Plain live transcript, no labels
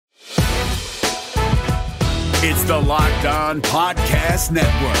It's the Locked On Podcast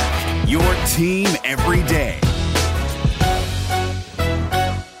Network, your team every day.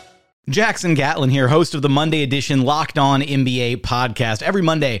 Jackson Gatlin here, host of the Monday edition Locked On NBA podcast. Every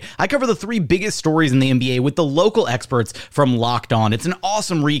Monday, I cover the three biggest stories in the NBA with the local experts from Locked On. It's an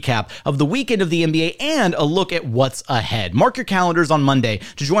awesome recap of the weekend of the NBA and a look at what's ahead. Mark your calendars on Monday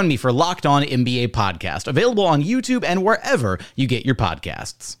to join me for Locked On NBA podcast, available on YouTube and wherever you get your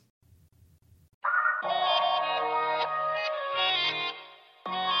podcasts.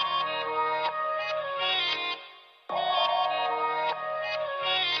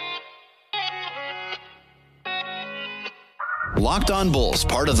 Locked On Bulls,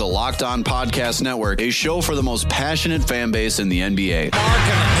 part of the Locked On Podcast Network, a show for the most passionate fan base in the NBA. He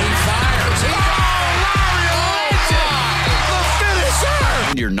fires. The finisher!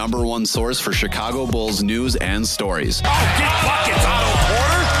 And your number one source for Chicago Bulls news and stories. Oh, get buckets, Otto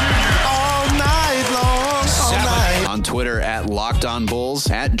Porter Jr. All night long, all night. On Twitter at Locked On Bulls,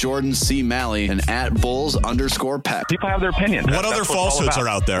 at Jordan C. Malley, and at Bulls_Pep. People have their opinions. What other falsehoods are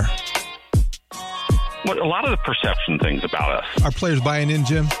out there? What, a lot of the perception things about us. Are players buying in,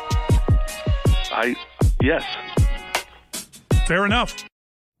 Jim? Yes. Fair enough.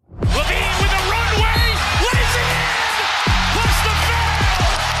 Levine with a runway, lays it in, plus the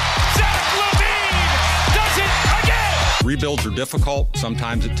foul. Zach Levine does it again. Rebuilds are difficult.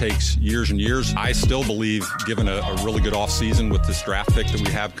 Sometimes it takes years and years. I still believe, given a really good offseason with this draft pick that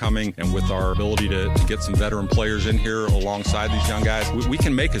we have coming and with our ability to get some veteran players in here alongside these young guys, we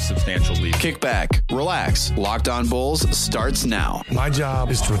can make a substantial leap. Kick back, relax. Locked On Bulls starts now. My job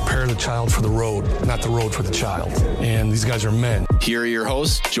is to prepare the child for the road, not the road for the child. And these guys are men. Here are your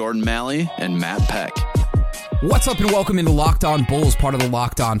hosts, Jordan Malley and Matt Peck. What's up and welcome into Locked On Bulls, part of the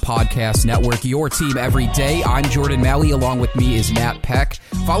Locked On Podcast Network, your team every day. I'm Jordan Malley. Along with me is Matt Peck.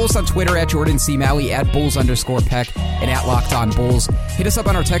 Follow us on Twitter at Jordan C. Malley, at Bulls_Peck, and at Locked On Bulls. Hit us up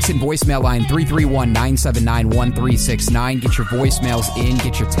on our text and voicemail line, 331-979-1369. Get your voicemails in,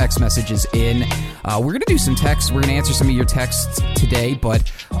 get your text messages in. We're going to do some texts. We're going to answer some of your texts today, but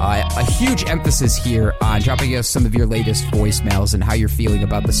a huge emphasis here on dropping us some of your latest voicemails and how you're feeling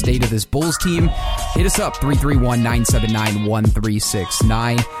about the state of this Bulls team. Hit us up,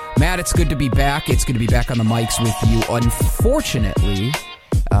 331-979-1369. Matt, it's good to be back. It's good to be back on the mics with you. Unfortunately,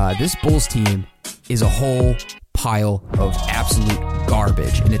 this Bulls team is a whole pile of absolute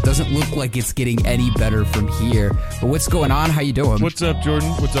garbage, and it doesn't look like it's getting any better from here. But what's going on? How you doing? What's up, Jordan?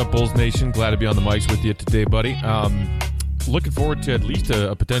 What's up, Bulls Nation? Glad to be on the mics with you today, buddy. Looking forward to at least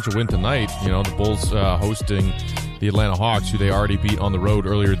a potential win tonight. You know, the Bulls hosting the Atlanta Hawks, who they already beat on the road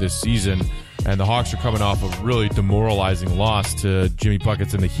earlier this season. And the Hawks are coming off a really demoralizing loss to Jimmy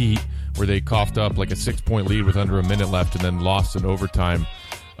Buckets and the Heat, where they coughed up like a 6-point lead with under a minute left and then lost in overtime.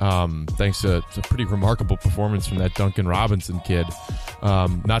 Thanks to a pretty remarkable performance from that Duncan Robinson kid.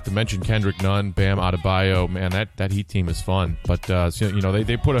 Not to mention Kendrick Nunn, Bam Adebayo. Man, that Heat team is fun. But,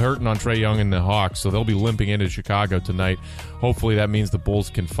 they put a hurting on Trae Young and the Hawks, so they'll be limping into Chicago tonight. Hopefully that means the Bulls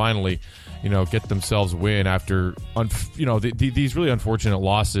can finally, get themselves a win after, these really unfortunate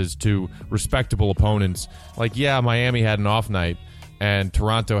losses to respectable opponents. Like, Miami had an off night and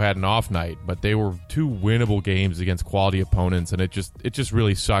Toronto had an off night, but they were two winnable games against quality opponents, and it just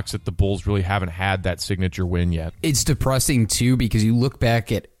really sucks that the Bulls really haven't had that signature win yet. It's depressing, too, because you look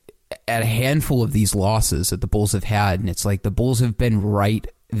back at a handful of these losses that the Bulls have had, and it's like the Bulls have been right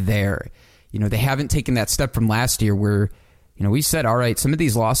there. They haven't taken that step from last year where, we said, all right, some of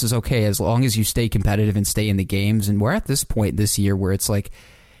these losses, okay, as long as you stay competitive and stay in the games, and we're at this point this year where it's like,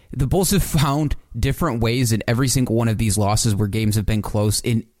 the Bulls have found different ways in every single one of these losses where games have been close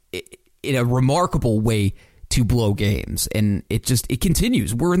in a remarkable way to blow games. And it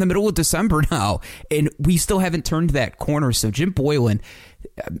continues. We're in the middle of December now, and we still haven't turned that corner. So Jim Boylen,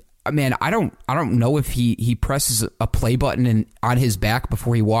 man, I don't know if he presses a play button on his back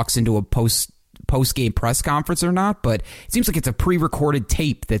before he walks into a post-game press conference or not, but it seems like it's a pre-recorded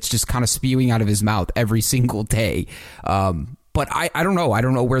tape that's just kind of spewing out of his mouth every single day. But I don't know. I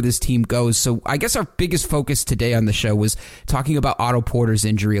don't know where this team goes. So I guess our biggest focus today on the show was talking about Otto Porter's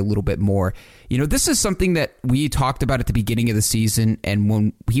injury a little bit more. This is something that we talked about at the beginning of the season, and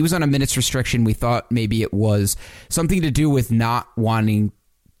when he was on a minutes restriction, we thought maybe it was something to do with not wanting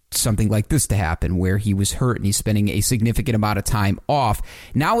something like this to happen, where he was hurt and he's spending a significant amount of time off.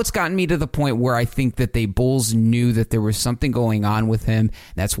 Now it's gotten me to the point where I think that the Bulls knew that there was something going on with him.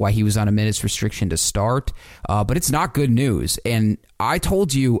 That's why he was on a minutes restriction to start. But it's not good news. And I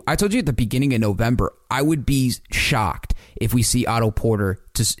told you at the beginning of November, I would be shocked if we see Otto Porter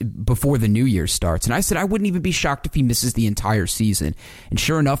before the new year starts. And I said I wouldn't even be shocked if he misses the entire season. And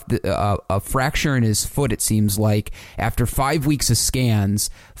sure enough, a fracture in his foot, it seems like, after 5 weeks of scans,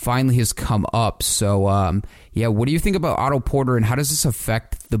 finally has come up. So, what do you think about Otto Porter, and how does this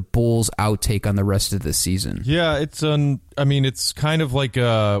affect the Bulls' outtake on the rest of the season? Yeah, it's kind of like,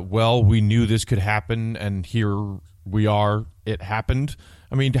 we knew this could happen, and here we are. It happened.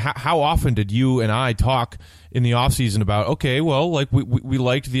 I mean, how often did you and I talk in the offseason about, okay, well, like we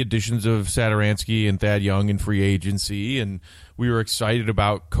liked the additions of Satoransky and Thad Young in free agency, and we were excited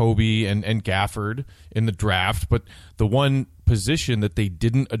about Kobe and Gafford in the draft, but the one position that they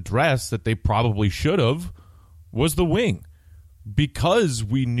didn't address that they probably should have was the wing, because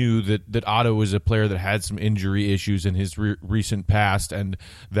we knew that Otto was a player that had some injury issues in his recent past, and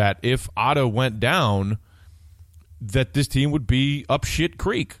that if Otto went down, that this team would be up shit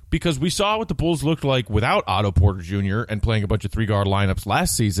creek, because we saw what the Bulls looked like without Otto Porter Jr. and playing a bunch of three-guard lineups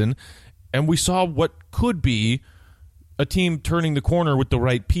last season, and we saw what could be a team turning the corner with the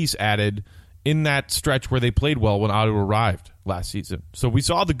right piece added in that stretch where they played well when Otto arrived last season. So we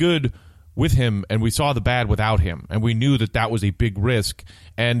saw the good with him, and we saw the bad without him, and we knew that was a big risk,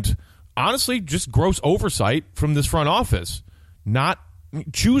 and honestly, just gross oversight from this front office, not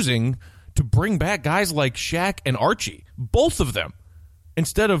choosing to bring back guys like Shaq and Archie, both of them,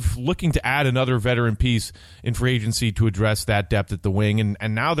 instead of looking to add another veteran piece in free agency to address that depth at the wing.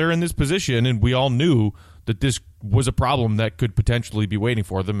 And now they're in this position, and we all knew that this was a problem that could potentially be waiting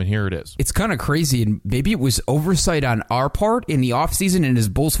for them, and here it is. It's kind of crazy, and maybe it was oversight on our part in the offseason and as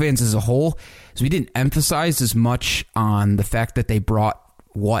Bulls fans as a whole, so we didn't emphasize as much on the fact that they brought,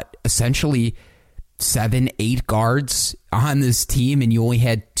 essentially 7-8 guards on this team, and you only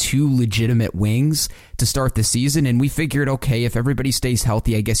had 2 legitimate wings to start the season. And we figured, okay, if everybody stays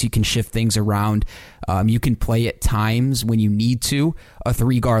healthy, I guess you can shift things around. You can play at times when you need to a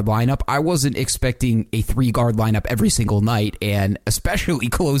 3-guard lineup. I wasn't expecting a 3-guard lineup every single night, and especially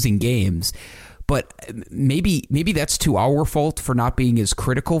closing games. But maybe that's to our fault for not being as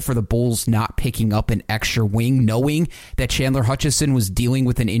critical, for the Bulls not picking up an extra wing, knowing that Chandler Hutchison was dealing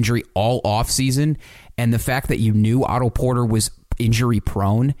with an injury all offseason, and the fact that you knew Otto Porter was injury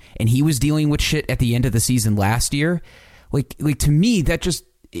prone and he was dealing with shit at the end of the season last year. Like to me, that just,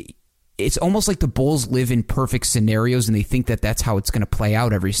 it's almost like the Bulls live in perfect scenarios, and they think that that's how it's going to play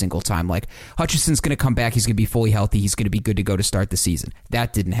out every single time. Like, Hutchison's going to come back, he's going to be fully healthy, he's going to be good to go to start the season.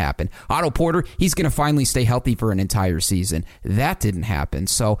 That didn't happen. Otto Porter, he's going to finally stay healthy for an entire season. That didn't happen.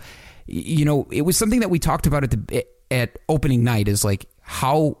 So, it was something that we talked about at opening night, is like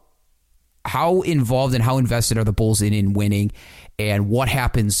how involved and how invested are the Bulls in winning, and what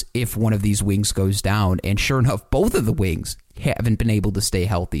happens if one of these wings goes down. And sure enough, both of the wings haven't been able to stay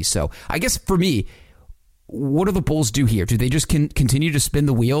healthy. So I guess for me, what do the Bulls do here? Do they just continue to spin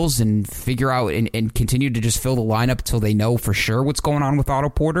the wheels and figure out and continue to just fill the lineup until they know for sure what's going on with Otto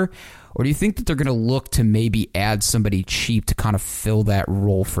Porter? Or do you think that they're going to look to maybe add somebody cheap to kind of fill that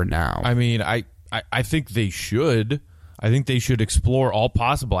role for now? I mean, I think they should. I think they should explore all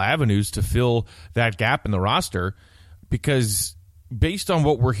possible avenues to fill that gap in the roster, because based on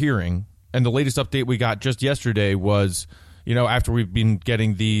what we're hearing, and the latest update we got just yesterday was, after we've been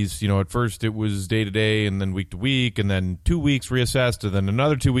getting these, at first it was day to day, and then week to week, and then 2 weeks reassessed, and then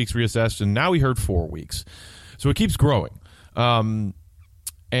another 2 weeks reassessed, and now we heard 4 weeks. So it keeps growing. And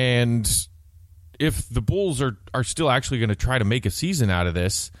if the Bulls are still actually going to try to make a season out of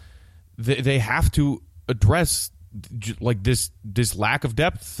this, they have to address like this lack of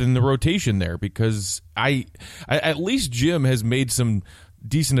depth in the rotation there, because at least Jim has made some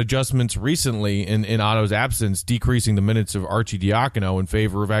decent adjustments recently in Otto's absence, decreasing the minutes of Archie Diacono in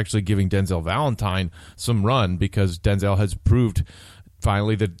favor of actually giving Denzel Valentine some run, because Denzel has proved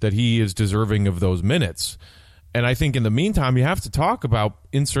finally that he is deserving of those minutes. And I think in the meantime, you have to talk about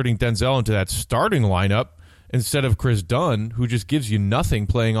inserting Denzel into that starting lineup instead of Chris Dunn, who just gives you nothing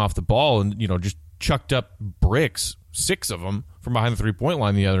playing off the ball and, just chucked up bricks, 6 of them from behind the 3-point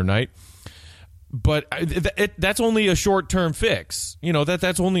line the other night. But that's only a short-term fix.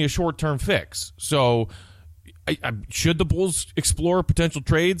 That's only a short-term fix. So should the Bulls explore potential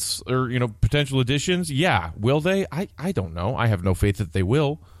trades or, potential additions? Yeah. Will they? I don't know. I have no faith that they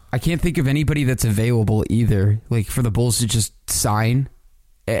will. I can't think of anybody that's available either, like for the Bulls to just sign.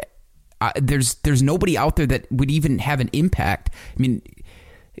 There's nobody out there that would even have an impact. I mean,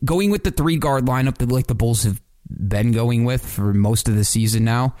 going with the 3-guard lineup that like the Bulls have been going with for most of the season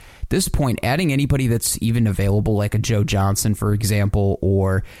now, at this point, adding anybody that's even available, like a Joe Johnson, for example,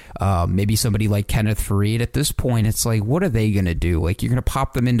 or maybe somebody like Kenneth Faried, at this point, it's like, what are they going to do? Like, you're going to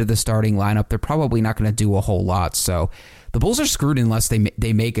pop them into the starting lineup. They're probably not going to do a whole lot. So the Bulls are screwed unless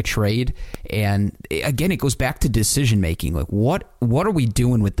they make a trade. And again, it goes back to decision making. Like, what are we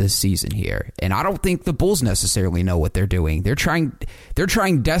doing with this season here? And I don't think the Bulls necessarily know what they're doing. They're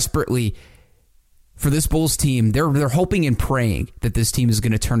trying desperately for this Bulls team. They're hoping and praying that this team is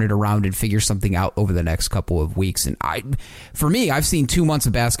going to turn it around and figure something out over the next couple of weeks. And for me, I've seen 2 months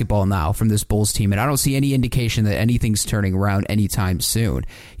of basketball now from this Bulls team, and I don't see any indication that anything's turning around anytime soon.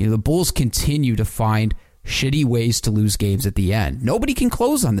 The Bulls continue to find shitty ways to lose games at the end. Nobody can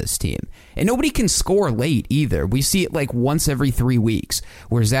close on this team, and nobody can score late either. We see it like once every 3 weeks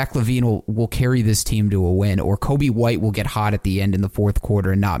where Zach LaVine will carry this team to a win, or Kobe White will get hot at the end in the fourth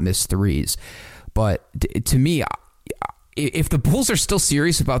quarter and not miss threes. But to me, if the Bulls are still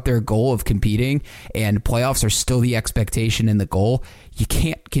serious about their goal of competing and playoffs are still the expectation and the goal, you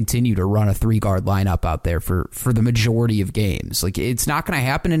can't continue to run a 3-guard lineup out there for the majority of games. Like, it's not going to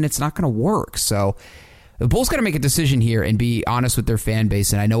happen, and it's not going to work. So the Bulls got to make a decision here and be honest with their fan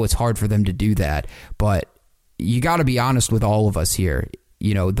base, and I know it's hard for them to do that, but you got to be honest with all of us here.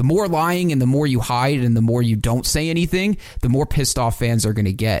 The more lying and the more you hide and the more you don't say anything, the more pissed off fans are going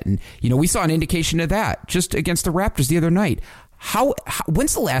to get. And, we saw an indication of that just against the Raptors the other night.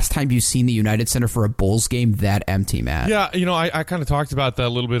 When's the last time you've seen the United Center for a Bulls game that empty, Matt? Yeah, I kind of talked about that a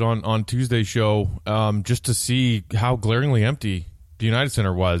little bit on Tuesday's show, just to see how glaringly empty the United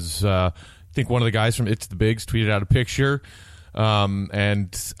Center was. I think one of the guys from It's the Bigs tweeted out a picture,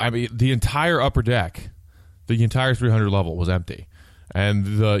 and I mean the entire upper deck, the entire 300 level was empty. And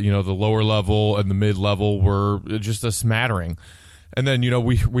the lower level and the mid level were just a smattering. And then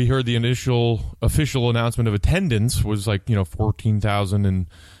we heard the initial official announcement of attendance was like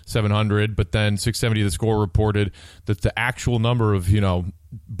 14,700, but then 670 The Score reported that the actual number of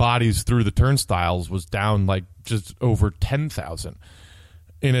bodies through the turnstiles was down like just over 10,000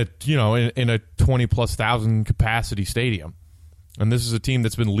 in a 20,000+ capacity stadium. And this is a team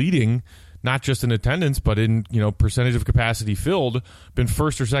that's been leading not just in attendance, but in percentage of capacity filled, been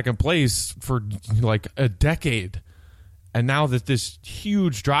first or second place for like a decade. And now that this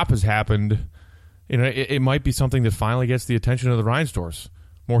huge drop has happened, it might be something that finally gets the attention of the Reinsdorfs,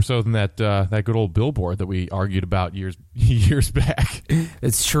 more so than that good old billboard that we argued about years back.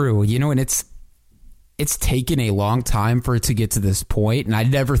 It's true, and it's taken a long time for it to get to this point, and I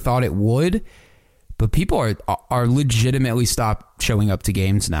never thought it would. But people are legitimately stopped showing up to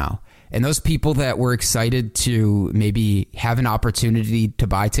games now. And those people that were excited to maybe have an opportunity to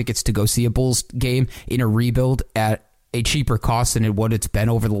buy tickets to go see a Bulls game in a rebuild at a cheaper cost than what it's been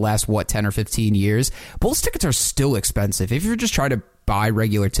over the last, 10 or 15 years, Bulls tickets are still expensive. If you're just trying to buy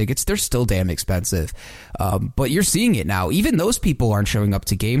regular tickets, they're still damn expensive. But you're seeing it now. Even those people aren't showing up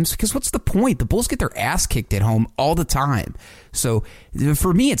to games because what's the point? The Bulls get their ass kicked at home all the time. So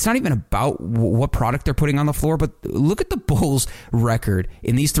for me, it's not even about what product they're putting on the floor, but look at the Bulls' record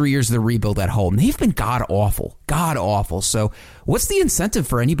in these 3 years of the rebuild at home. They've been god-awful. So what's the incentive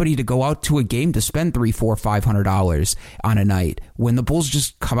for anybody to go out to a game to spend $300, $400, $500 on a night when the Bulls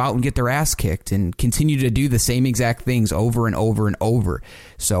just come out and get their ass kicked and continue to do the same exact things over and over and over?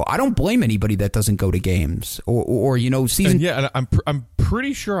 So I don't blame anybody that doesn't go to games or season. And yeah, and I'm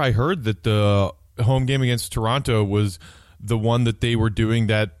pretty sure I heard that the home game against Toronto was the one that they were doing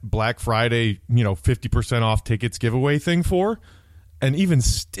that Black Friday, 50% off tickets giveaway thing for. And even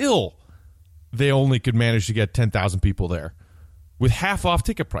still, they only could manage to get 10,000 people there with half off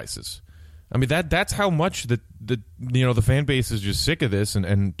ticket prices. I mean, that's how much the fan base is just sick of this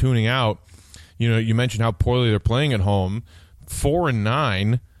and tuning out. You mentioned how poorly they're playing at home,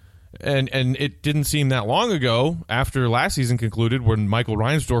 4-9. And it didn't seem that long ago after last season concluded when Michael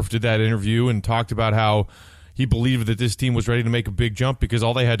Reinsdorf did that interview and talked about how he believed that this team was ready to make a big jump because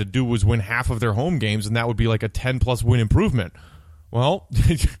all they had to do was win half of their home games, and that would be like a 10+ win improvement. Well,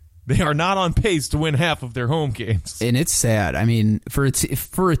 they are not on pace to win half of their home games. And it's sad. I mean, for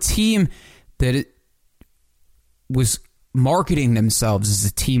a team that was marketing themselves as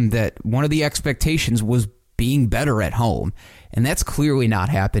a team that one of the expectations was being better at home, and that's clearly not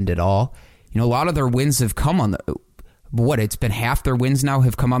happened at all. A lot of their wins have come on it's been half their wins now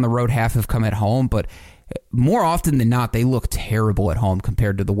have come on the road, half have come at home, but more often than not, they look terrible at home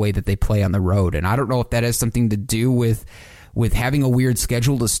compared to the way that they play on the road. And I don't know if that has something to do with having a weird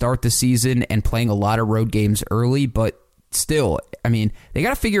schedule to start the season and playing a lot of road games early, but still, I mean, they got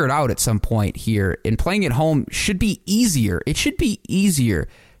to figure it out at some point here. And playing at home should be easier. It should be easier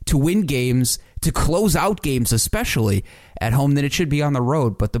to win games, to close out games, especially at home, than it should be on the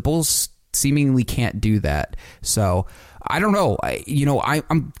road. But the Bulls seemingly can't do that. So I don't know.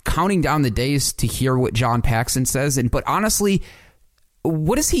 I'm counting down the days to hear what John Paxson says. But honestly,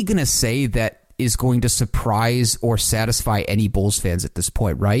 what is he going to say that is going to surprise or satisfy any Bulls fans at this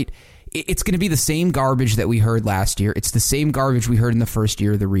point, right? It's going to be the same garbage that we heard last year. It's the same garbage we heard in the first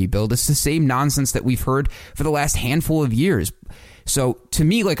year of the rebuild. It's the same nonsense that we've heard for the last handful of years. So to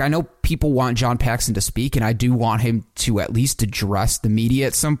me, like, I know people want John Paxson to speak, and I do want him to at least address the media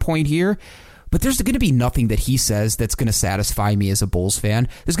at some point here. But there's going to be nothing that he says that's going to satisfy me as a Bulls fan.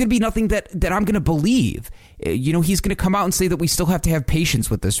 There's going to be nothing that I'm going to believe. You know, he's going to come out and say that we still have to have patience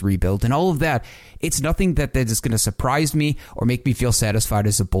with this rebuild and all of that. It's nothing that is going to surprise me or make me feel satisfied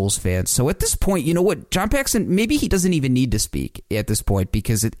as a Bulls fan. So at this point, you know what? John Paxson, maybe he doesn't even need to speak at this point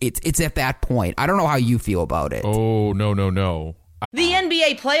because it's at that point. I don't know how you feel about it. Oh, no. The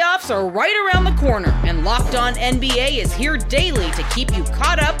NBA playoffs are right around the corner, and Locked On NBA is here daily to keep you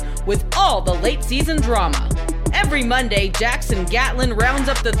caught up with all the late season drama. Every Monday, Jackson Gatlin rounds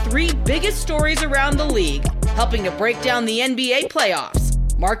up the 3 biggest stories around the league, helping to break down the NBA playoffs.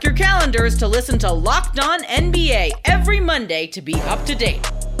 Mark your calendars to listen to Locked On NBA every Monday to be up to date.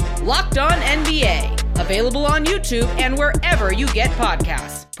 Locked On NBA, available on YouTube and wherever you get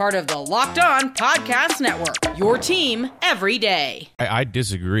podcasts. Part of the Locked On Podcast Network, your team every day. I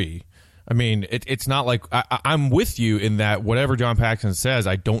disagree. I mean, it's not like I'm with you in that whatever John Paxson says,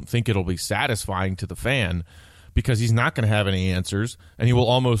 I don't think it'll be satisfying to the fan because he's not going to have any answers, and he will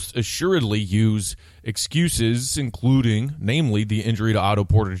almost assuredly use excuses, including, namely, the injury to Otto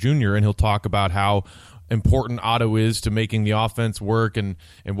Porter Jr., and he'll talk about how important Otto is to making the offense work and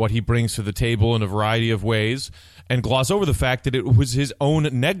what he brings to the table in a variety of ways, and gloss over the fact that it was his own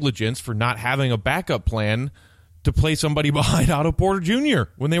negligence for not having a backup plan to play somebody behind Otto Porter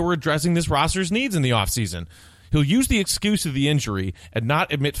Jr. when they were addressing this roster's needs in the offseason. He'll use the excuse of the injury and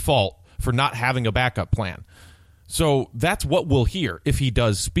not admit fault for not having a backup plan. So that's what we'll hear if he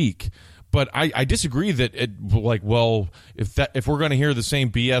does speak. But I disagree that if we're going to hear the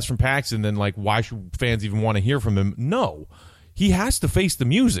same BS from Paxson, then why should fans even want to hear from him? No, he has to face the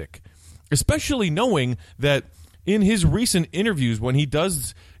music, especially knowing that in his recent interviews when he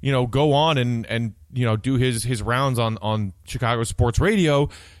does go on and do his rounds on Chicago sports radio,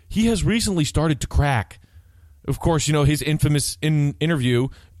 he has recently started to crack. Of course, his infamous interview,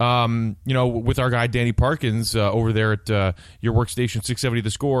 with our guy Danny Parkins over there at your workstation 670 The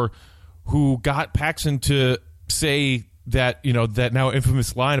Score, who got Paxson to say that, that now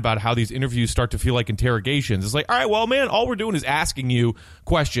infamous line about how these interviews start to feel like interrogations. It's like, all right, well, man, all we're doing is asking you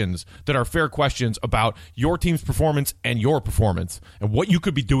questions that are fair questions about your team's performance and your performance and what you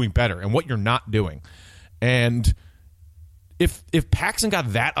could be doing better and what you're not doing. And if Paxson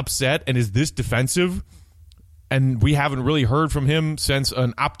got that upset and is this defensive, and we haven't really heard from him since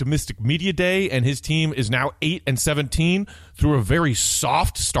an optimistic media day, and his team is now 8-17 through a very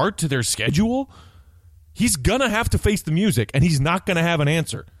soft start to their schedule, he's going to have to face the music, and he's not going to have an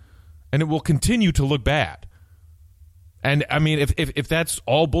answer. And it will continue to look bad. And, I mean, if that's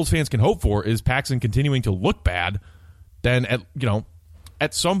all Bulls fans can hope for is Paxson continuing to look bad, then,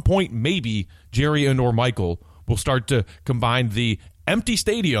 at some point, maybe Jerry and or Michael will start to combine the empty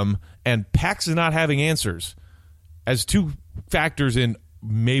stadium and Paxson not having answers as 2 factors in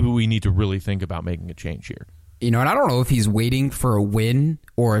maybe we need to really think about making a change here. And I don't know if he's waiting for a win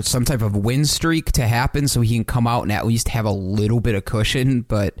or some type of win streak to happen so he can come out and at least have a little bit of cushion,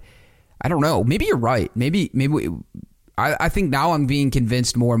 but I don't know. Maybe you're right. I think now I'm being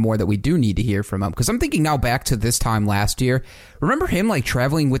convinced more and more that we do need to hear from him, because I'm thinking now back to this time last year. Remember him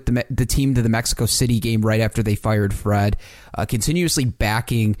traveling with the team to the Mexico City game right after they fired Fred, continuously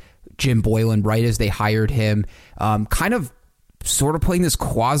backing Jim Boylan right as they hired him, kind of sort of playing this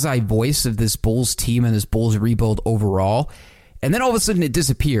quasi voice of this Bulls team and this Bulls rebuild overall. And then all of a sudden it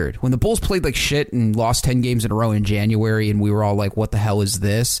disappeared. When the Bulls played like shit and lost 10 games in a row in January and we were all like, what the hell is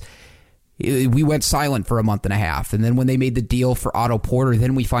this? We went silent for a month and a half. And then when they made the deal for Otto Porter,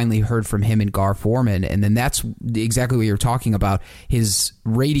 then we finally heard from him and Gar Forman. And then that's exactly what you're talking about. His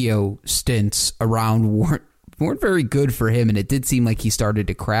radio stints around weren't very good for him, and it did seem like he started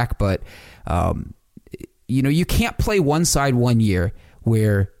to crack. But you can't play one side one year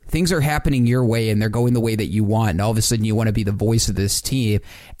where things are happening your way and they're going the way that you want, and all of a sudden you want to be the voice of this team,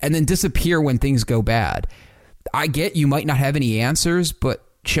 and then disappear when things go bad. I get you might not have any answers, but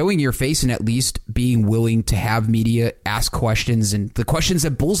showing your face and at least being willing to have media ask questions, and the questions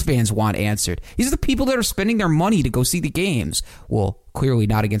that Bulls fans want answered. These are the people that are spending their money to go see the games. Well, clearly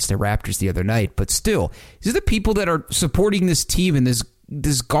not against the Raptors the other night, but still, these are the people that are supporting this team and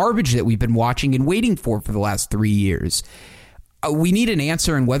this garbage that we've been watching and waiting for the last 3 years. we need an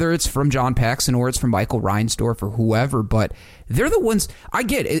answer, and whether it's from John Paxson or it's from Michael Reinsdorf or whoever, but they're the ones. I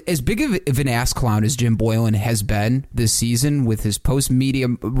get as big of an ass clown as Jim Boylen has been this season with his post-media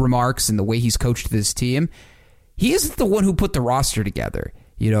remarks and the way he's coached this team. He isn't the one who put the roster together.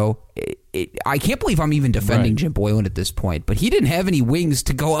 I can't believe I'm even defending Jim Boylen at this point, but he didn't have any wings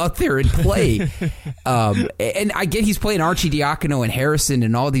to go out there and play. And I get he's playing Arcidiacono and Harrison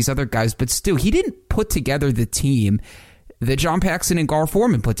and all these other guys, but still, he didn't put together the team that John Paxson and Gar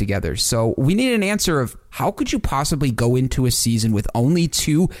Forman put together. So we need an answer of how could you possibly go into a season with only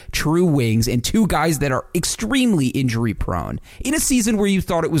 2 true wings and 2 guys that are extremely injury prone in a season where you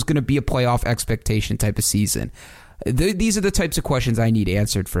thought it was going to be a playoff expectation type of season. These are the types of questions I need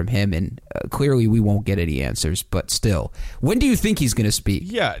answered from him, and clearly we won't get any answers, but still. When do you think he's going to speak?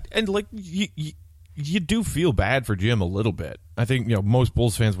 Yeah, and you do feel bad for Jim a little bit. I think most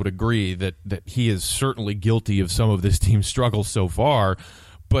Bulls fans would agree that he is certainly guilty of some of this team's struggles so far,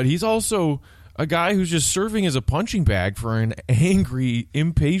 but he's also a guy who's just serving as a punching bag for an angry,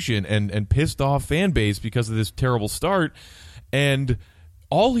 impatient, and pissed off fan base because of this terrible start, and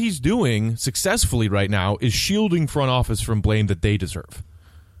all he's doing successfully right now is shielding front office from blame that they deserve,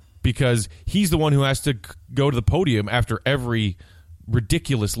 because he's the one who has to go to the podium after every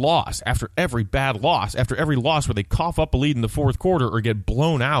ridiculous loss, after every bad loss, after every loss where they cough up a lead in the fourth quarter or get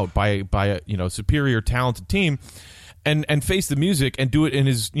blown out by a superior talented team, and face the music and do it in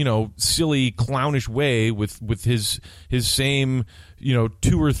his silly clownish way with his same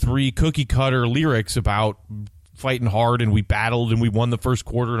 2 or 3 cookie cutter lyrics about fighting hard and we battled and we won the first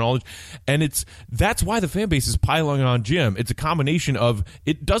quarter and all this. And that's why the fan base is piling on Jim. It's a combination of,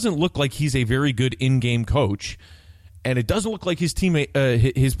 it doesn't look like he's a very good in-game coach, and it doesn't look like his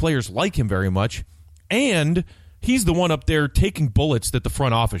teammate, his players like him very much, and he's the one up there taking bullets that the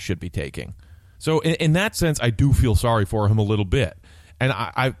front office should be taking. So in that sense, I do feel sorry for him a little bit. And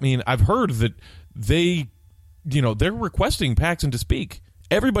I mean, I've heard that they're requesting Paxson to speak.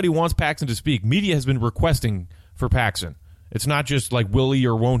 Everybody wants Paxson to speak. Media has been requesting for Paxson. It's not just like will he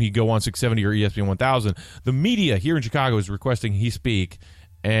or won't he go on 670 or ESPN 1000. The media here in Chicago is requesting he speak,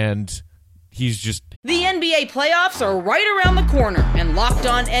 and he's just... The NBA playoffs are right around the corner, and Locked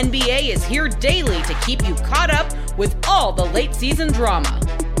On NBA is here daily to keep you caught up with all the late season drama.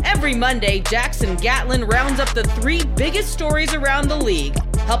 Every Monday, Jackson Gatlin rounds up the 3 biggest stories around the league,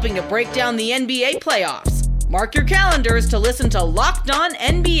 helping to break down the NBA playoffs. Mark your calendars to listen to Locked On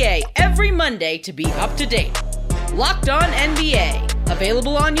NBA every Monday to be up to date. Locked On NBA,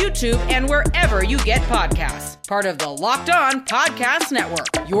 available on YouTube and wherever you get podcasts. Part of the Locked On Podcast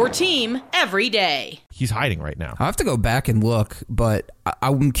Network, your team every day. He's hiding right now. I'll have to go back and look, but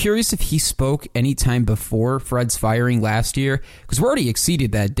I'm curious if he spoke any time before Fred's firing last year, because we're already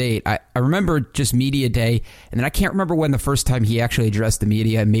exceeded that date. I remember just media day, and then I can't remember when the first time he actually addressed the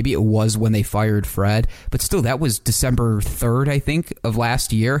media, and maybe it was when they fired Fred, but still, that was December 3rd, I think, of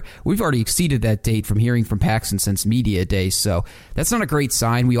last year. We've already exceeded that date from hearing from Paxson since media day, so that's not a great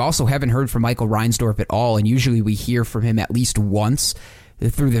sign. We also haven't heard from Michael Reinsdorf at all, and usually we hear from him at least once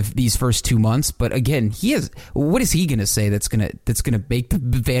through these first 2 months, but again, what is he going to say that's going to make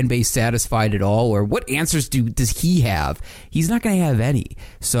the fan base satisfied at all, or what answers does he have? He's not going to have any.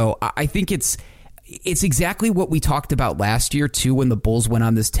 So I think it's exactly what we talked about last year too, when the Bulls went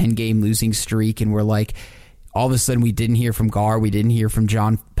on this 10-game losing streak, and we're like, all of a sudden we didn't hear from Gar, we didn't hear from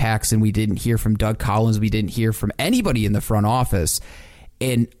John Paxson, we didn't hear from Doug Collins, we didn't hear from anybody in the front office.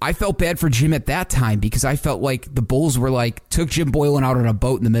 And I felt bad for Jim at that time, because I felt like the Bulls were took Jim Boylen out on a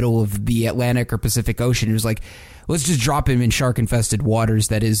boat in the middle of the Atlantic or Pacific Ocean. It was like, let's just drop him in shark-infested waters,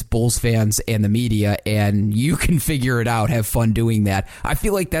 that is Bulls fans and the media, and you can figure it out, have fun doing that. I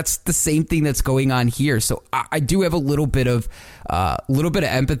feel like that's the same thing that's going on here. So I do have a little bit of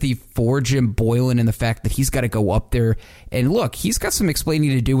empathy for Jim Boylen and the fact that he's got to go up there. And look, he's got some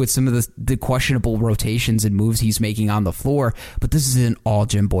explaining to do with some of the questionable rotations and moves he's making on the floor, but this isn't all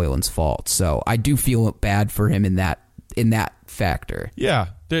Jim Boylen's fault. So I do feel bad for him in that factor. Yeah,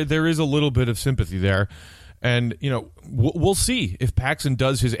 there is a little bit of sympathy there. And, we'll see if Paxson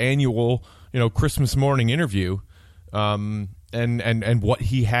does his annual, Christmas morning interview and what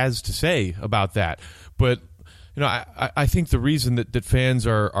he has to say about that. But, I think the reason that fans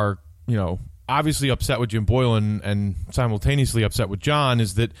are obviously upset with Jim Boylen and simultaneously upset with John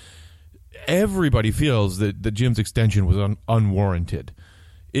is that everybody feels that Jim's extension was unwarranted.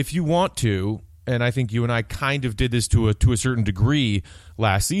 If you want to, and I think you and I kind of did this to a certain degree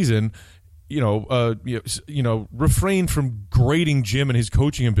last season, refrained from grading Jim and his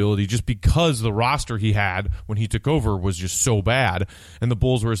coaching ability just because the roster he had when he took over was just so bad, and the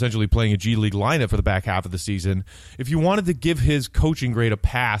Bulls were essentially playing a G League lineup for the back half of the season. If you wanted to give his coaching grade a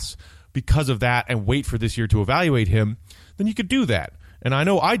pass because of that and wait for this year to evaluate him, then you could do that. And I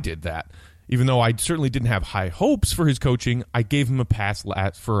know I did that. Even though I certainly didn't have high hopes for his coaching, I gave him a pass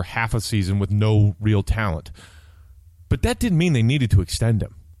for half a season with no real talent. But that didn't mean they needed to extend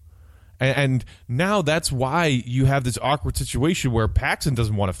him. And now that's why you have this awkward situation where Paxson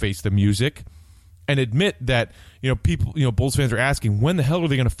doesn't want to face the music and admit that, people, Bulls fans are asking, when the hell are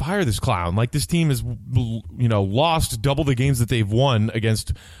they going to fire this clown? Like, this team has, lost double the games that they've won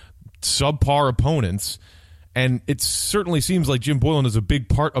against subpar opponents. And it certainly seems like Jim Boylen is a big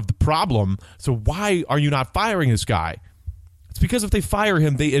part of the problem. So why are you not firing this guy? It's because if they fire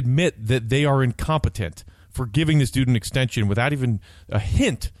him, they admit that they are incompetent for giving this dude an extension without even a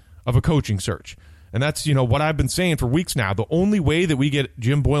hint of a coaching search. And that's, what I've been saying for weeks now. The only way that we get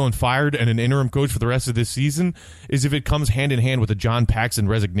Jim Boylen fired and an interim coach for the rest of this season is if it comes hand in hand with a John Paxson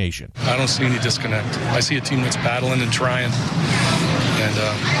resignation. I don't see any disconnect. I see a team that's battling and trying, and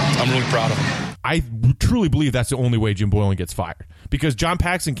I'm really proud of them. I truly believe that's the only way Jim Boylen gets fired, because John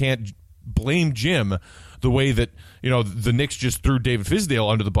Paxson can't blame Jim the way that, the Knicks just threw David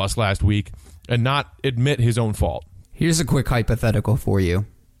Fizdale under the bus last week and not admit his own fault. Here's a quick hypothetical for you.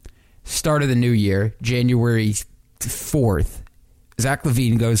 Start of the new year, January 4th, Zach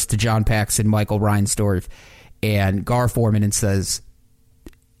LaVine goes to John Paxson, Michael Reinsdorf, and Gar Forman and says,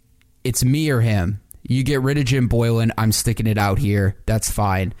 it's me or him. You get rid of Jim Boylen, I'm sticking it out here. That's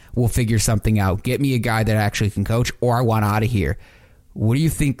fine. We'll figure something out. Get me a guy that actually can coach, or I want out of here. What do you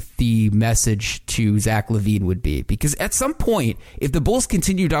think the message to Zach LaVine would be? Because at some point, if the Bulls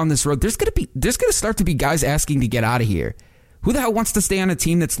continue down this road, there's going to start to be guys asking to get out of here. Who the hell wants to stay on a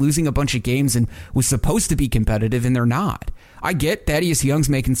team that's losing a bunch of games and was supposed to be competitive and they're not? I get Thaddeus Young's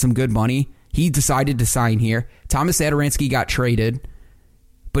making some good money. He decided to sign here. Thomas Satoransky got traded.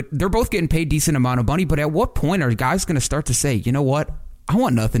 But they're both getting paid a decent amount of money. But at what point are guys going to start to say, you know what? I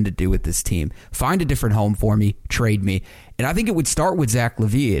want nothing to do with this team. Find a different home for me. Trade me. And I think it would start with Zach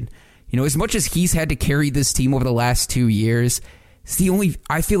LaVine. As much as he's had to carry this team over the last 2 years,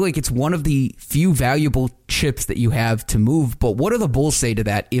 I feel like it's one of the few valuable chips that you have to move. But what do the Bulls say to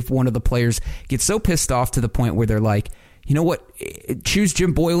that if one of the players gets so pissed off to the point where they're like, you know what, choose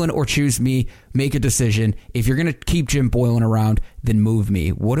Jim Boylen or choose me, make a decision. If you're going to keep Jim Boylen around, then move me.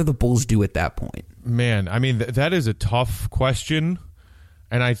 What do the Bulls do at that point? Man, I mean, that is a tough question.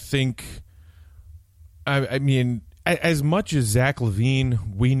 And I think, as much as Zach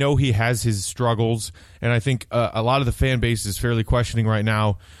LaVine, we know he has his struggles, and I think a lot of the fan base is fairly questioning right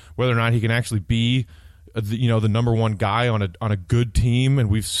now whether or not he can actually be, the number one guy on a good team. And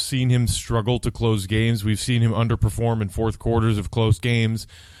we've seen him struggle to close games. We've seen him underperform in fourth quarters of close games.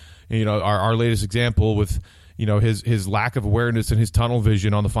 Our latest example with his lack of awareness and his tunnel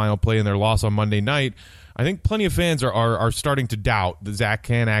vision on the final play in their loss on Monday night. I think plenty of fans are starting to doubt that Zach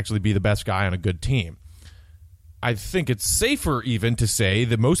can actually be the best guy on a good team. I think it's safer even to say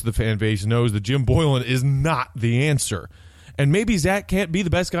that most of the fan base knows that Jim Boylen is not the answer. And maybe Zach can't be the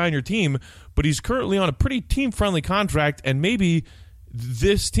best guy on your team, but he's currently on a pretty team-friendly contract, and maybe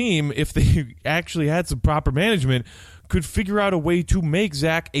this team, if they actually had some proper management, could figure out a way to make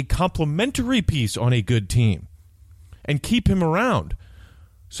Zach a complementary piece on a good team and keep him around.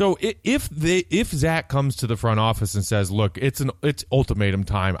 So if Zach comes to the front office and says, look, it's ultimatum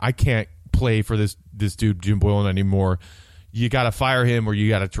time, I can't play for this dude Jim Boylen anymore, you got to fire him or you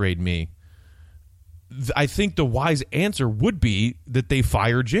got to trade me, I think the wise answer would be that they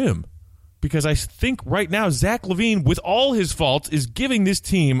fire Jim, because I think right now Zach LaVine, with all his faults, is giving this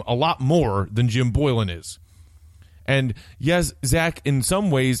team a lot more than Jim Boylen is. And yes, Zach in some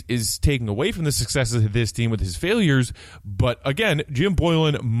ways is taking away from the successes of this team with his failures, but again, Jim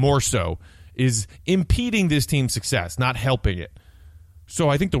Boylen more so is impeding this team's success, not helping it. So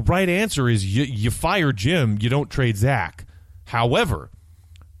I think the right answer is you fire Jim, you don't trade Zach. However,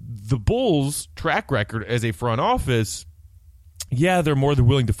 the Bulls' track record as a front office, yeah, they're more than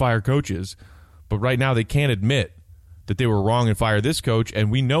willing to fire coaches, but right now they can't admit that they were wrong and fire this coach,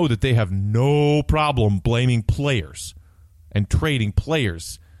 and we know that they have no problem blaming players and trading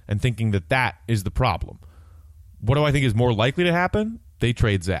players and thinking that that is the problem. What do I think is more likely to happen? They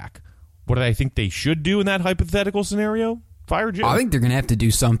trade Zach. What do I think they should do in that hypothetical scenario? Fire Jim. I think they're going to have to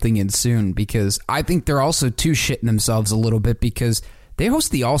do something in soon, because I think they're also too shitting themselves a little bit, because they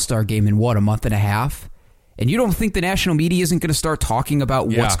host the All-Star game in, a month and a half? And you don't think the national media isn't going to start talking about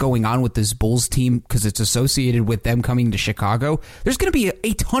what's going on with this Bulls team because it's associated with them coming to Chicago? There's going to be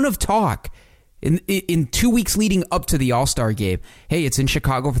a ton of talk in 2 weeks leading up to the All-Star game. Hey, it's in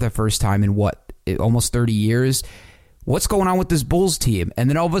Chicago for the first time in almost 30 years. What's going on with this Bulls team? And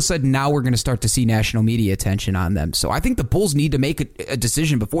then all of a sudden now we're going to start to see national media attention on them. So I think the Bulls need to make a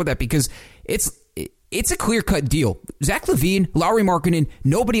decision before that because it's a clear-cut deal. Zach LaVine, Lauri Markkanen,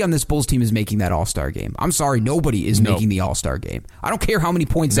 nobody on this Bulls team is making that All-Star game. I'm sorry, nobody is making the All-Star game. I don't care how many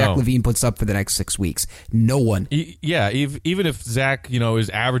points Zach LaVine puts up for the next 6 weeks. No one. Yeah, even if Zach, is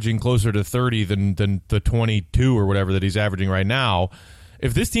averaging closer to 30 than the 22 or whatever that he's averaging right now,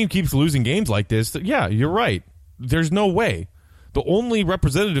 if this team keeps losing games like this, yeah, you're right. There's no way. The only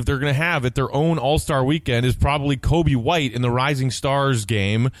representative they're going to have at their own All-Star weekend is probably Kobe White in the Rising Stars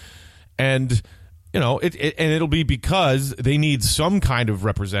game, and it'll be because they need some kind of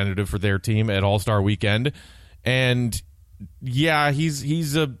representative for their team at All-Star Weekend. And yeah,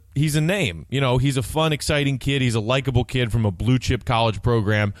 he's a name. He's a fun, exciting kid. He's a likable kid from a blue chip college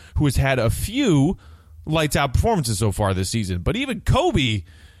program who has had a few lights out performances so far this season. But even Kobe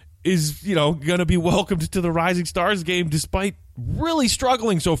is, going to be welcomed to the Rising Stars game despite really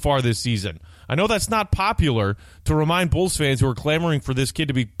struggling so far this season. I know that's not popular to remind Bulls fans who are clamoring for this kid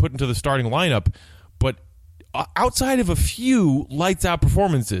to be put into the starting lineup, but outside of a few lights-out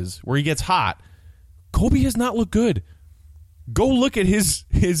performances where he gets hot, Kobe has not looked good. Go look at his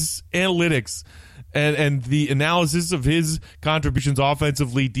analytics and the analysis of his contributions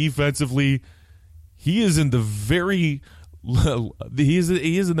offensively, defensively. He is in the very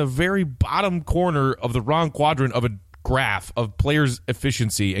bottom corner of the wrong quadrant of a graph of players'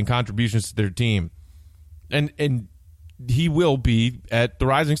 efficiency and contributions to their team. And he will be at the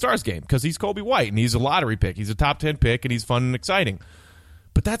Rising Stars game because he's Kobe White and he's a lottery pick. He's a top 10 pick and he's fun and exciting.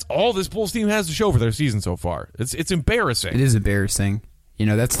 But that's all this Bulls team has to show for their season so far. It's embarrassing. It is embarrassing.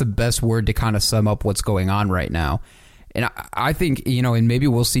 That's the best word to kind of sum up what's going on right now. And I think, and maybe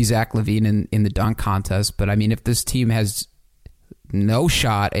we'll see Zach LaVine in the dunk contest, but I mean, if this team has no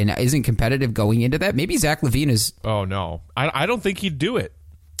shot and isn't competitive going into that, maybe Zach LaVine is... Oh, no. I don't think he'd do it.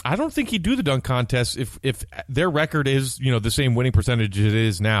 I don't think he'd do the dunk contest if their record is, the same winning percentage it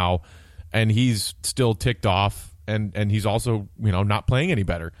is now, and he's still ticked off, and he's also, not playing any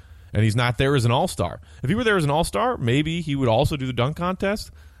better, and he's not there as an all-star. If he were there as an all-star, maybe he would also do the dunk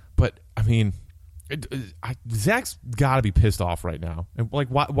contest, but, I mean... Zach's got to be pissed off right now. And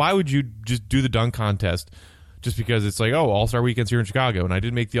why would you just do the dunk contest just because it's like, oh, All-Star Weekend's here in Chicago, and I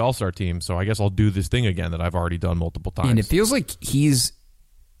didn't make the All-Star team, so I guess I'll do this thing again that I've already done multiple times. And it feels like he's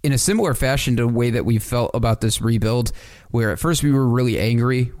in a similar fashion to the way that we felt about this rebuild, where at first we were really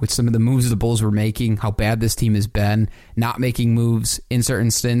angry with some of the moves the Bulls were making, how bad this team has been, not making moves in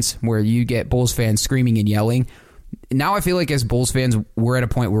certain stints where you get Bulls fans screaming and yelling. Now I feel like as Bulls fans, we're at a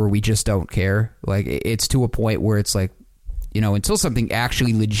point where we just don't care. Like, it's to a point where it's like, until something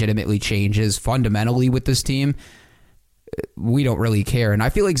actually legitimately changes fundamentally with this team, we don't really care. And I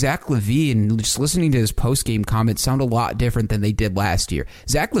feel like Zach LaVine, just listening to his post-game comments, sound a lot different than they did last year.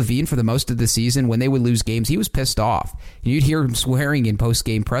 Zach LaVine, for the most of the season, when they would lose games, he was pissed off. And you'd hear him swearing in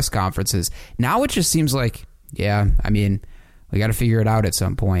post-game press conferences. Now it just seems like, yeah, I mean, we got to figure it out at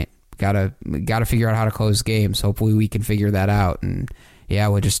some point. Got to figure out how to close games. Hopefully we can figure that out. And yeah,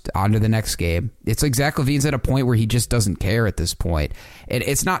 we'll just on to the next game. It's like Zach LaVine's at a point where he just doesn't care at this point. And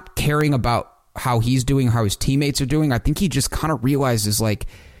it's not caring about how he's doing, how his teammates are doing. I think he just kind of realizes, like,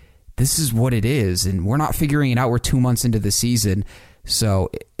 this is what it is, and we're not figuring it out. We're 2 months into the season. So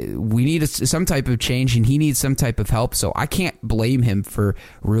we need some type of change, and he needs some type of help. So I can't blame him for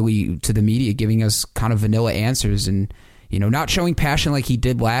really, to the media, giving us kind of vanilla answers and not showing passion like he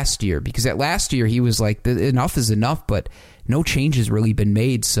did last year, because at last year he was like, enough is enough, but no change has really been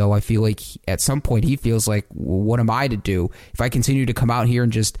made. So I feel like at some point he feels like, well, what am I to do? If I continue to come out here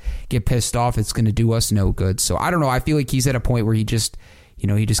and just get pissed off, it's going to do us no good. So I don't know. I feel like he's at a point where he just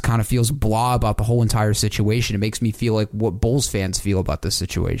kind of feels blah about the whole entire situation. It makes me feel like what Bulls fans feel about this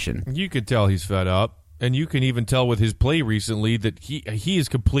situation. You could tell he's fed up. And you can even tell with his play recently that he is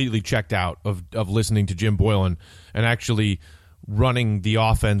completely checked out of listening to Jim Boylan and actually running the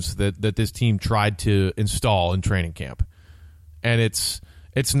offense that this team tried to install in training camp. And it's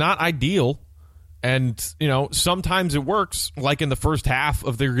not ideal. And, sometimes it works, like in the first half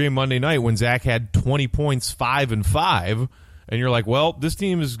of their game Monday night when Zach had 20 points, 5 and 5. And you're like, well, this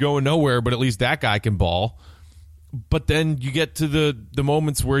team is going nowhere, but at least that guy can ball. But then you get to the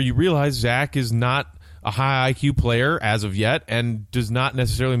moments where you realize Zach is not a high IQ player as of yet and does not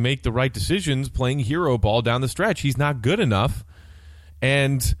necessarily make the right decisions playing hero ball down the stretch. He's not good enough.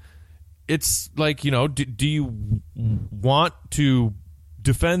 And it's like, do you want to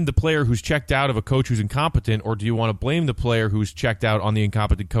defend the player who's checked out of a coach who's incompetent, or do you want to blame the player who's checked out on the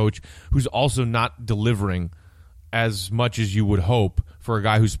incompetent coach who's also not delivering as much as you would hope for a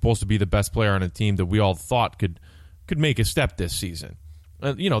guy who's supposed to be the best player on a team that we all thought could make a step this season?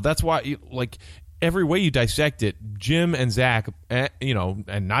 That's why, like, every way you dissect it, Jim and Zach,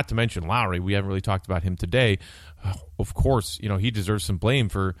 and not to mention Lowry, we haven't really talked about him today. Of course, he deserves some blame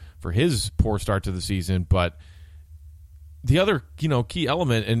for his poor start to the season, but the other, key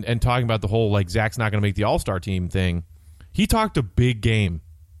element, and talking about the whole, like, Zach's not going to make the All-Star team thing, he talked a big game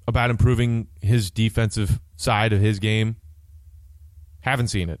about improving his defensive side of his game. Haven't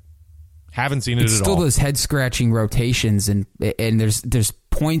seen it at all. It's still those head-scratching rotations, and there's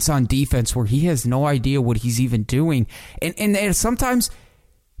points on defense where he has no idea what he's even doing. And sometimes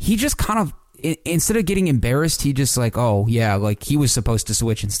he just kind of, instead of getting embarrassed, he just like, oh, yeah, like he was supposed to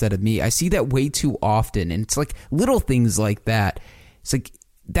switch instead of me. I see that way too often, and it's like little things like that. It's like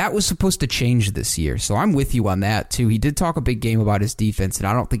that was supposed to change this year, so I'm with you on that too. He did talk a big game about his defense, and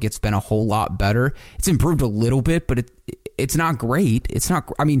I don't think it's been a whole lot better. It's improved a little bit, but it's not great. It's not.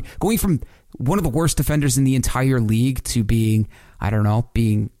 I mean, going from one of the worst defenders in the entire league to being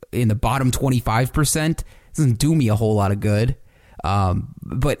in the bottom 25% doesn't do me a whole lot of good.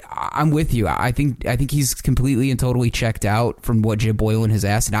 But I'm with you. I think he's completely and totally checked out from what Jim Boylan has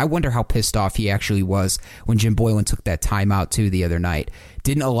asked, and I wonder how pissed off he actually was when Jim Boylan took that timeout too the other night.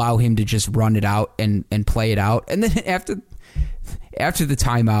 Didn't allow him to just run it out and play it out, and then after the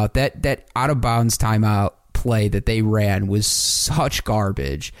timeout, that out of bounds timeout play that they ran was such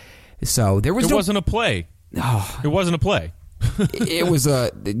garbage. So there was wasn't a play. Oh, it wasn't a play. It was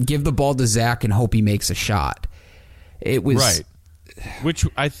a give the ball to Zach and hope he makes a shot. It was right. Which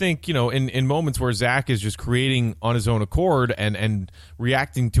I think, in moments where Zach is just creating on his own accord and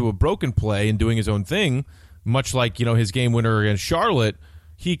reacting to a broken play and doing his own thing, much like, his game winner against Charlotte,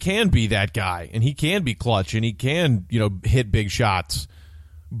 he can be that guy and he can be clutch and he can, hit big shots.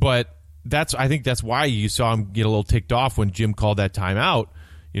 But I think that's why you saw him get a little ticked off when Jim called that timeout,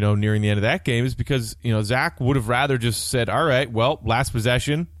 nearing the end of that game, is because, Zach would have rather just said, all right, well, last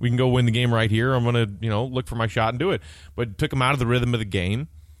possession, we can go win the game right here. I'm going to, look for my shot and do it. But it took him out of the rhythm of the game,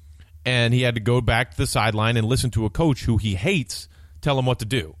 and he had to go back to the sideline and listen to a coach who he hates tell him what to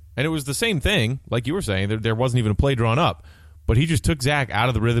do. And it was the same thing, like you were saying, there wasn't even a play drawn up. But he just took Zach out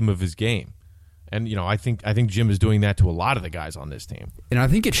of the rhythm of his game. And, I think Jim is doing that to a lot of the guys on this team. And I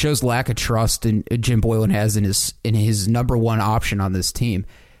think it shows lack of trust Jim Boylan has in his number one option on this team.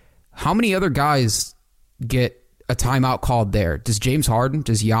 How many other guys get a timeout called there? Does James Harden?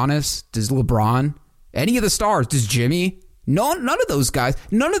 Does Giannis? Does LeBron? Any of the stars? Does Jimmy? No, none of those guys.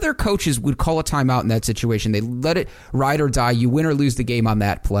 None of their coaches would call a timeout in that situation. They let it ride or die. You win or lose the game on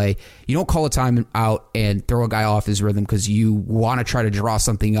that play. You don't call a timeout and throw a guy off his rhythm because you want to try to draw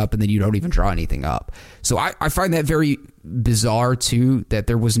something up and then you don't even draw anything up. So I find that very bizarre, too, that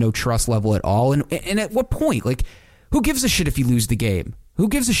there was no trust level at all. And at what point? Like, who gives a shit if you lose the game? Who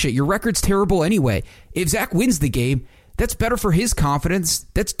gives a shit? Your record's terrible anyway. If Zach wins the game, that's better for his confidence.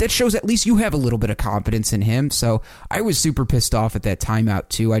 That shows at least you have a little bit of confidence in him. So I was super pissed off at that timeout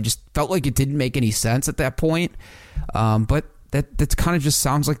too. I just felt like it didn't make any sense at that point. But that kind of just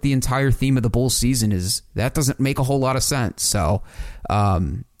sounds like the entire theme of the Bulls season is that doesn't make a whole lot of sense. So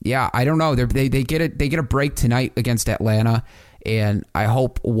yeah, I don't know. They get a break tonight against Atlanta, and I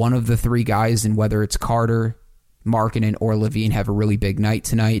hope one of the three guys, and whether it's Carter, Markkanen, or Levine, have a really big night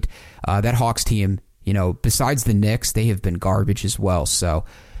tonight. That Hawks team, besides the Knicks, they have been garbage as well. So,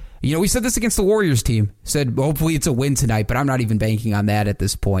 we said this against the Warriors team. Said hopefully it's a win tonight, but I'm not even banking on that at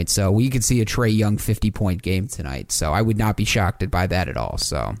this point. So we could see a Trae Young 50-point game tonight. So I would not be shocked by that at all.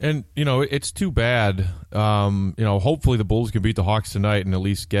 So, and it's too bad. Hopefully the Bulls can beat the Hawks tonight and at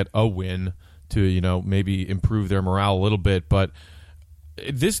least get a win to maybe improve their morale a little bit, but.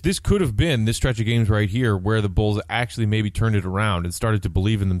 This could have been this stretch of games right here where the Bulls actually maybe turned it around and started to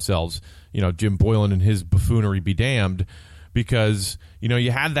believe in themselves. Jim Boylan and his buffoonery be damned, because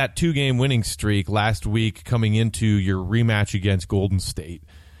you had that 2-game winning streak last week coming into your rematch against Golden State,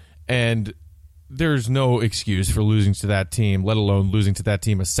 and there's no excuse for losing to that team, let alone losing to that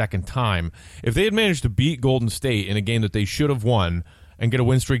team a second time. If they had managed to beat Golden State in a game that they should have won and get a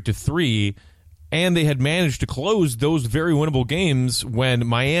win streak to 3. And they had managed to close those very winnable games when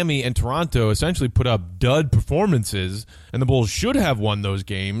Miami and Toronto essentially put up dud performances, and the Bulls should have won those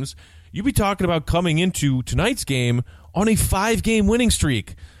games. You'd be talking about coming into tonight's game on a 5-game winning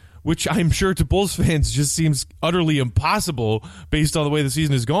streak, which I'm sure to Bulls fans just seems utterly impossible based on the way the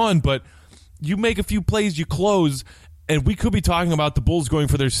season has gone. But you make a few plays, you close, And we could be talking about the Bulls going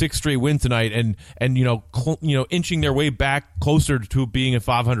for their 6th straight win tonight, and inching their way back closer to being a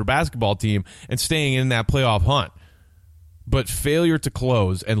 500 basketball team and staying in that playoff hunt. But failure to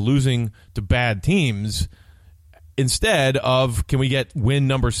close and losing to bad teams instead of, can we get win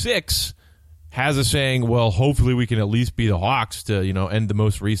number 6, has us saying, well, hopefully we can at least be the Hawks to end the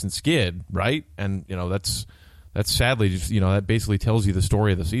most recent skid, right? And that's sadly just that basically tells you the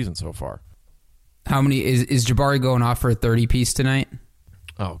story of the season so far. How many is Jabari going off for a 30-piece tonight?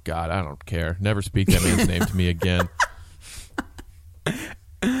 Oh God, I don't care. Never speak that man's name to me again.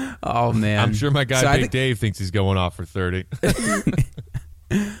 Oh man, I'm sure my guy Big Dave thinks he's going off for 30.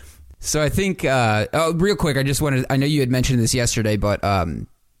 So I think real quick, I know you had mentioned this yesterday, but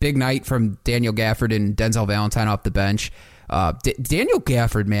big night from Daniel Gafford and Denzel Valentine off the bench. Daniel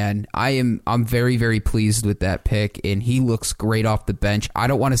Gafford, man, I'm very, very pleased with that pick, and he looks great off the bench. I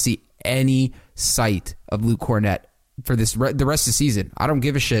don't want to see any sight of Luke Cornett for the rest of the season. I don't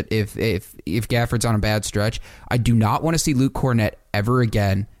give a shit if Gafford's on a bad stretch. I do not want to see Luke Cornett ever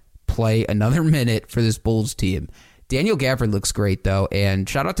again play another minute for this Bulls team. Daniel Gafford looks great, though, and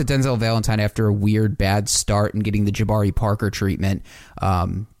shout out to Denzel Valentine after a weird bad start and getting the Jabari Parker treatment,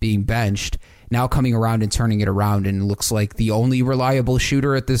 being benched. Now coming around and turning it around, and looks like the only reliable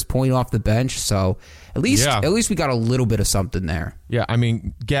shooter at this point off the bench. So at least we got a little bit of something there. Yeah, I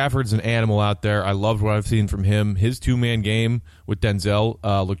mean, Gafford's an animal out there. I loved what I've seen from him. His 2-man game with Denzel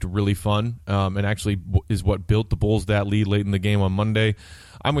looked really fun, and actually is what built the Bulls that lead late in the game on Monday.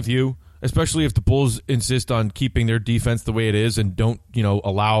 I'm with you, especially if the Bulls insist on keeping their defense the way it is and don't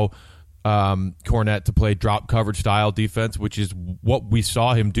allow Cornett to play drop coverage style defense, which is what we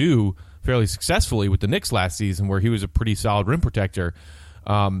saw him do fairly successfully with the Knicks last season, where he was a pretty solid rim protector.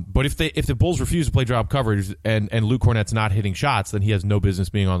 But if the Bulls refuse to play drop coverage and Luke Cornett's not hitting shots, then he has no business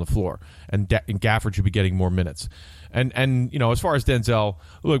being on the floor, and Gafford should be getting more minutes. And as far as Denzel,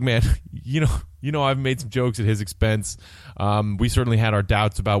 look, man, I've made some jokes at his expense. We certainly had our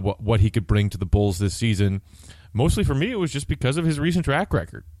doubts about what he could bring to the Bulls this season. Mostly for me, it was just because of his recent track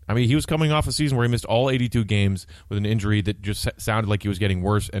record. I mean, he was coming off a season where he missed all 82 games with an injury that just sounded like he was getting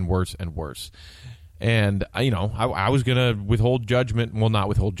worse and worse and worse. And, I was going to withhold judgment. Well, not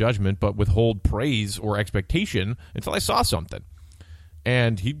withhold judgment, but withhold praise or expectation until I saw something.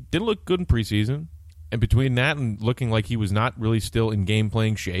 And he didn't look good in preseason. And between that and looking like he was not really still in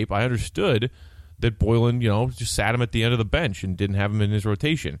game-playing shape, I understood that Boylan, just sat him at the end of the bench and didn't have him in his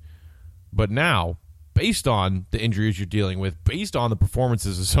rotation. But now, based on the injuries you're dealing with, based on the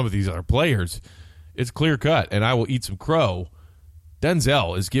performances of some of these other players, it's clear-cut, and I will eat some crow.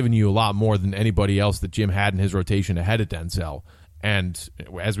 Denzel is giving you a lot more than anybody else that Jim had in his rotation ahead of Denzel. And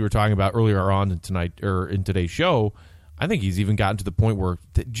as we were talking about earlier on in today's show, I think he's even gotten to the point where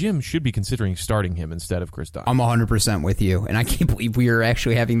Jim should be considering starting him instead of Chris Dunn. I'm 100% with you, and I can't believe we are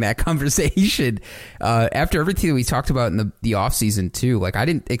actually having that conversation after everything that we talked about in the offseason, too. Like, I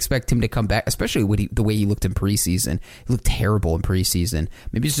didn't expect him to come back, especially the way he looked in preseason. He looked terrible in preseason.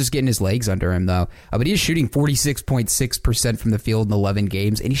 Maybe he's just getting his legs under him, though. But he is shooting 46.6% from the field in 11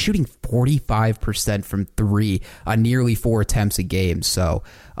 games, and he's shooting 45% from 3 on nearly 4 attempts a game. So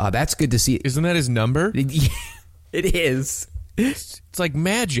that's good to see. Isn't that his number? It is. It's like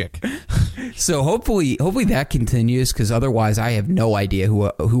magic. So hopefully that continues, because otherwise I have no idea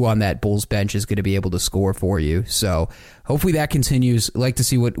who on that Bulls bench is going to be able to score for you. So hopefully that continues. I'd like to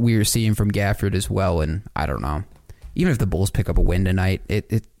see what we are seeing from Gafford as well. And I don't know, even if the Bulls pick up a win tonight,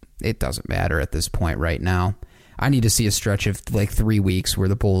 it doesn't matter at this point right now. I need to see a stretch of like 3 weeks where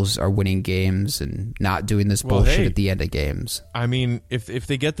the Bulls are winning games and not doing this bullshit at the end of games. I mean, if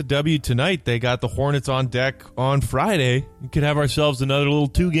they get the W tonight, they got the Hornets on deck on Friday. We could have ourselves another little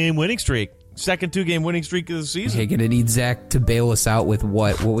 2-game winning streak. Second 2-game winning streak of the season. You're going to need Zach to bail us out with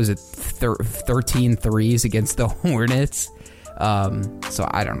what was it, 13 threes against the Hornets? So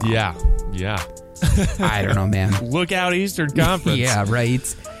I don't know. Yeah. I don't know, man. Look out, Eastern Conference. Yeah,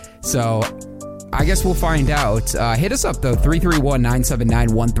 right. So I guess we'll find out. Hit us up, though,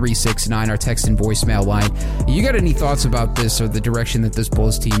 331-979-1369, our text and voicemail line. You got any thoughts about this or the direction that this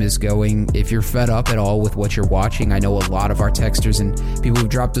Bulls team is going? If you're fed up at all with what you're watching, I know a lot of our texters and people who've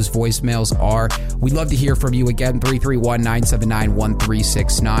dropped us voicemails are. We'd love to hear from you again,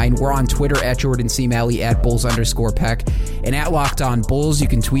 331-979-1369. We're on Twitter at Jordan C. Malley, at Bulls_Peck, and at Locked On Bulls. You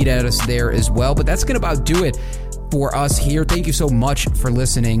can tweet at us there as well. But that's going to about do it for us here. Thank you so much for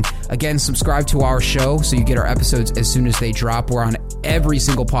listening. Again, subscribe to our show so you get our episodes as soon as they drop. We're on every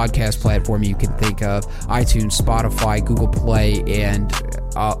single podcast platform you can think of: iTunes, Spotify, Google Play, and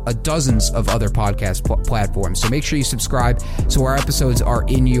dozens of other podcast platforms. So make sure you subscribe so our episodes are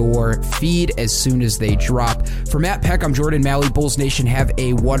in your feed as soon as they drop. For Matt Peck, I'm Jordan Malley. Bulls Nation, have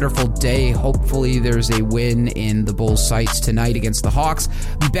a wonderful day. Hopefully there's a win in the Bulls' sights tonight against the Hawks.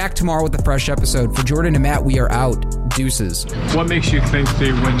 Be back tomorrow with a fresh episode. For Jordan and Matt, we are out. Deuces. What makes you think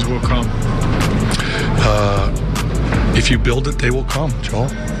the wins will come? If you build it, they will come, Joel.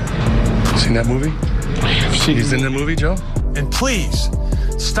 Seen that movie? He's in the movie, Joe? And please,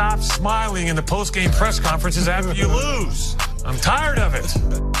 stop smiling in the post-game press conferences after you lose. I'm tired of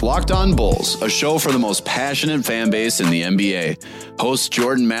it. Locked On Bulls, a show for the most passionate fan base in the NBA. Hosts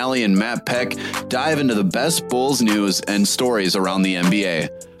Jordan Malley and Matt Peck dive into the best Bulls news and stories around the NBA.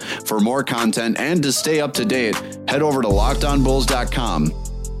 For more content and to stay up to date, head over to LockedOnBulls.com.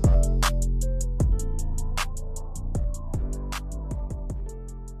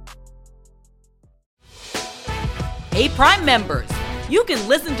 Hey, Prime members, you can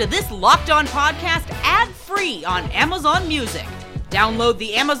listen to this Locked On podcast ad-free on Amazon Music. Download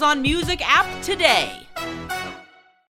the Amazon Music app today.